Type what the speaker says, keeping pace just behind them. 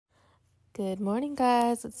Good morning,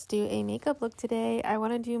 guys. Let's do a makeup look today. I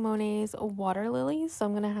want to do Monet's Water Lilies, so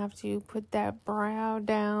I'm going to have to put that brow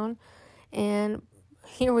down. And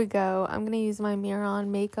here we go. I'm going to use my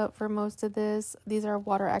Miron makeup for most of this. These are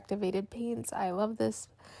water activated paints. I love this.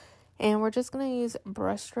 And we're just going to use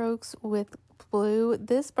brush strokes with blue.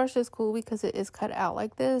 This brush is cool because it is cut out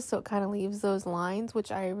like this, so it kind of leaves those lines,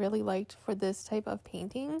 which I really liked for this type of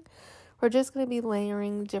painting. We're just going to be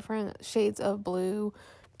layering different shades of blue,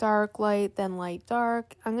 dark, light, then light,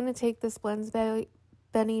 dark. I'm going to take this Blends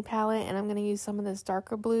Benny palette and I'm going to use some of this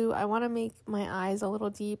darker blue. I want to make my eyes a little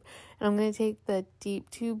deep, and I'm going to take the deep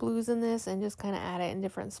 2 blues in this and just kind of add it in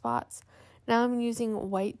different spots. Now I'm using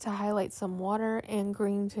white to highlight some water and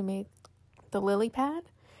green to make the lily pad,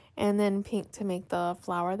 and then pink to make the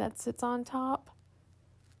flower that sits on top.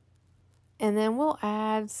 And then we'll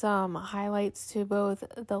add some highlights to both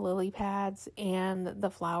the lily pads and the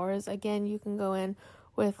flowers. Again, you can go in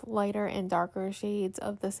with lighter and darker shades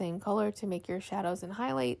of the same color to make your shadows and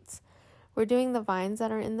highlights. We're doing the vines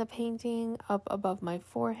that are in the painting up above my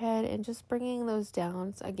forehead and just bringing those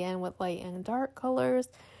down again with light and dark colors.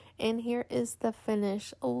 And here is the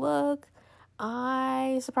finished look.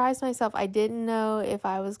 I surprised myself. I didn't know if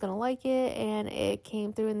I was going to like it, and it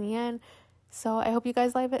came through in the end. So I hope you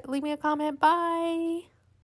guys like it. Leave me a comment. Bye.